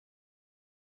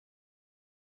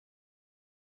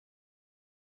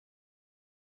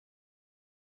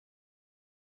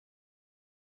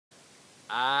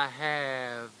I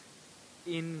have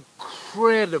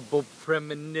incredible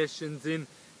premonitions,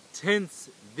 intense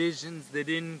visions that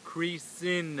increase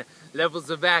in levels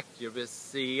of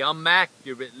accuracy. I'm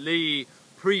accurately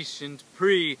prescient,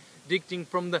 predicting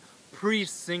from the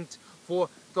precinct, for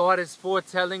thought is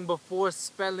foretelling before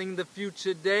spelling the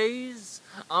future days.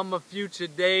 I'm a future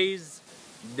day's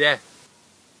death.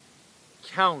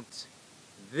 Count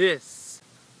this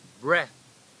breath.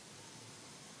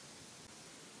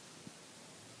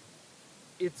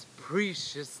 It's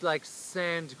precious like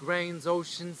sand grains,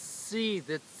 ocean sea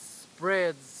that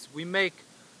spreads. We make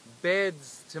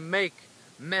beds to make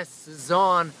messes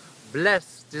on.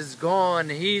 Blessed is gone,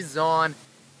 he's on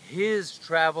his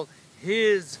travel,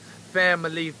 his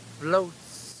family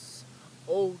floats.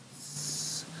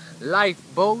 Oats,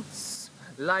 lifeboats,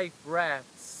 life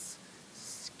rafts,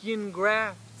 skin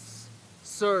grafts,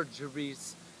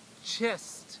 surgeries,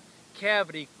 chest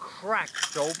cavity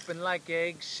cracked open like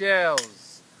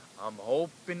eggshells. I'm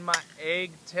hoping my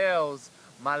egg tells,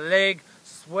 my leg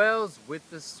swells with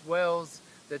the swells,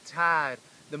 the tide,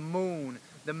 the moon,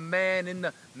 the man in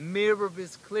the mirror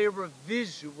is clearer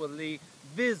visually,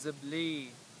 visibly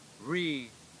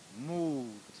removed.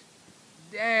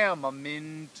 Damn, I'm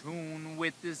in tune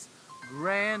with this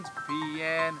grand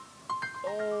piano.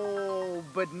 Oh,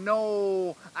 but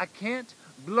no, I can't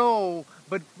blow,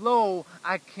 but flow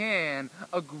I can.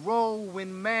 A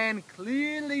growing man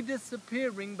clearly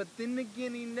disappearing, but then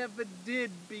again he never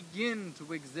did begin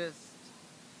to exist.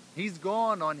 He's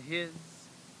gone on his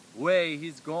way,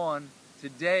 he's gone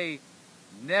today,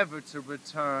 never to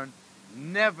return,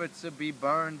 never to be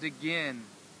burned again.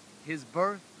 His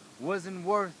birth wasn't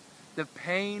worth the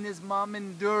pain his mom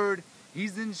endured.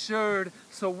 He's insured,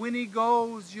 so when he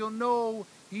goes, you'll know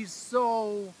he's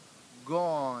so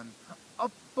gone.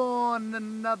 Up on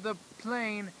another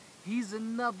plane, he's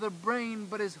another brain,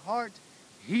 but his heart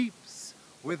heaps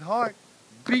with heart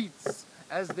beats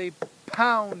as they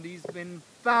pound. He's been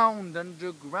found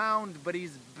underground, but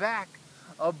he's back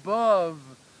above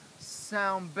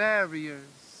sound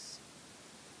barriers,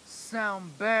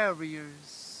 sound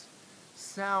barriers,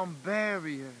 sound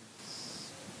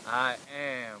barriers. I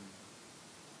am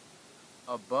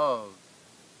above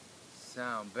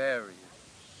sound barriers.